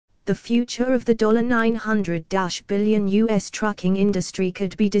the future of the $900 billion U.S. trucking industry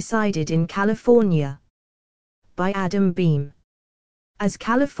could be decided in California. By Adam Beam. As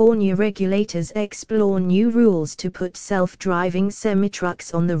California regulators explore new rules to put self-driving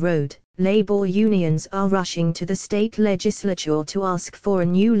semi-trucks on the road, labor unions are rushing to the state legislature to ask for a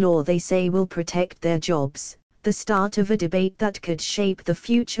new law they say will protect their jobs, the start of a debate that could shape the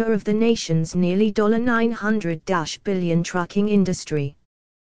future of the nation's nearly $900 billion trucking industry.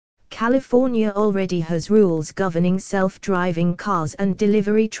 California already has rules governing self-driving cars and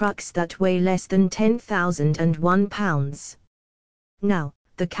delivery trucks that weigh less than 10,001 pounds. Now,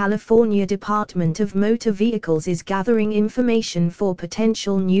 the California Department of Motor Vehicles is gathering information for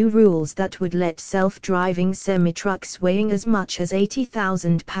potential new rules that would let self-driving semi-trucks weighing as much as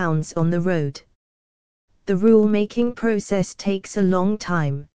 80,000 pounds on the road. The rule-making process takes a long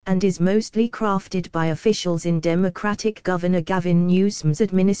time, and is mostly crafted by officials in Democratic Governor Gavin Newsom's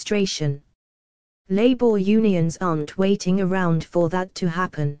administration. Labor unions aren't waiting around for that to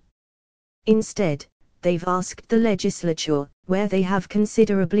happen. Instead, they've asked the legislature, where they have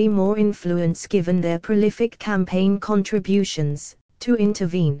considerably more influence given their prolific campaign contributions, to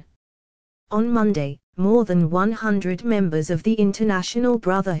intervene. On Monday, more than 100 members of the International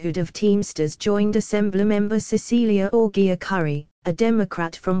Brotherhood of Teamsters joined Assemblymember Cecilia Auggia-Curry, a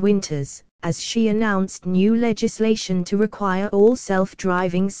Democrat from Winters, as she announced new legislation to require all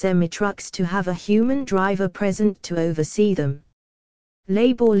self-driving semi-trucks to have a human driver present to oversee them.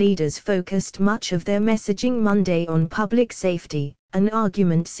 Labor leaders focused much of their messaging Monday on public safety, an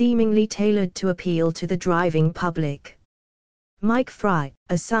argument seemingly tailored to appeal to the driving public. Mike Fry,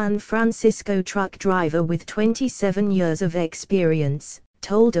 a San Francisco truck driver with 27 years of experience,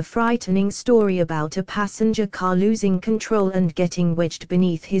 told a frightening story about a passenger car losing control and getting wedged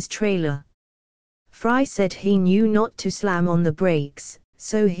beneath his trailer. Fry said he knew not to slam on the brakes,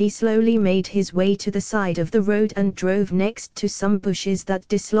 so he slowly made his way to the side of the road and drove next to some bushes that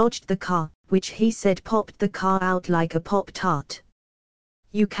dislodged the car, which he said popped the car out like a Pop-Tart.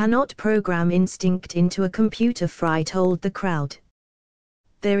 "You cannot program instinct into a computer," Fry told the crowd.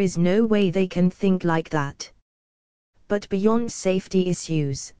 "There is no way they can think like that." But beyond safety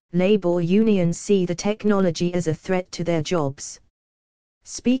issues, labor unions see the technology as a threat to their jobs.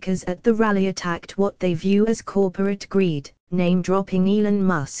 Speakers at the rally attacked what they view as corporate greed, name-dropping Elon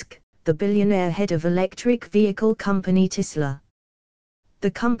Musk, the billionaire head of electric vehicle company Tesla.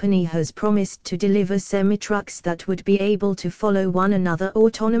 The company has promised to deliver semi-trucks that would be able to follow one another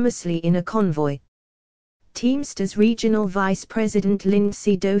autonomously in a convoy. Teamsters Regional Vice President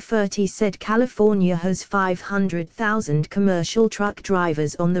Lindsay Doherty said California has 500,000 commercial truck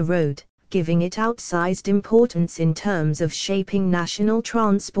drivers on the road, giving it outsized importance in terms of shaping national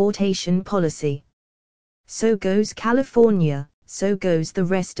transportation policy. "So goes California, so goes the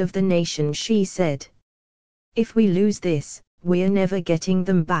rest of the nation," she said. "If we lose this, we're never getting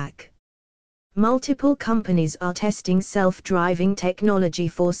them back." Multiple companies are testing self-driving technology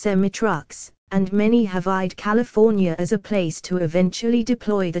for semi-trucks, and many have eyed California as a place to eventually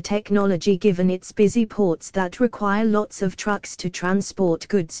deploy the technology given its busy ports that require lots of trucks to transport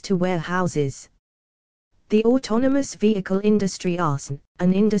goods to warehouses. The Autonomous Vehicle Industry ARSN,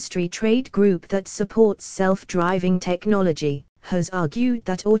 an industry trade group that supports self-driving technology, has argued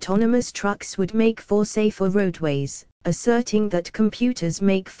that autonomous trucks would make for safer roadways, asserting that computers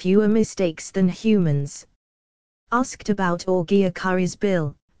make fewer mistakes than humans. Asked about Auggia-Curry's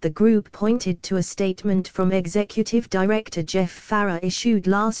bill, the group pointed to a statement from Executive Director Jeff Farrar issued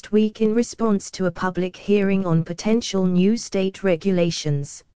last week in response to a public hearing on potential new state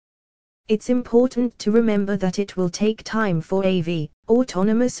regulations. "It's important to remember that it will take time for AV,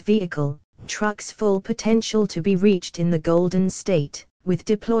 autonomous vehicle, trucks' full potential to be reached in the Golden State, with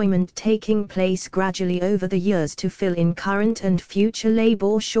deployment taking place gradually over the years to fill in current and future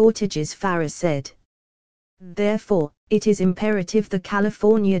labor shortages," Farrar said. Therefore, it is imperative the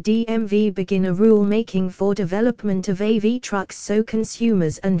California DMV begin a rule-making for development of AV trucks so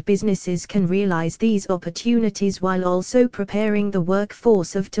consumers and businesses can realize these opportunities while also preparing the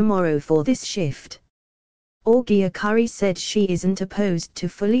workforce of tomorrow for this shift. Auggia-Curry said she isn't opposed to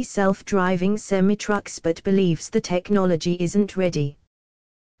fully self-driving semi-trucks but believes the technology isn't ready.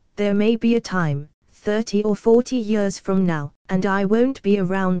 "There may be a time, 30 or 40 years from now, and I won't be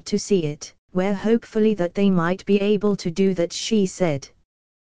around to see it, where hopefully that they might be able to do that," she said.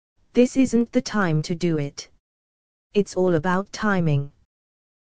 "This isn't the time to do it. It's all about timing."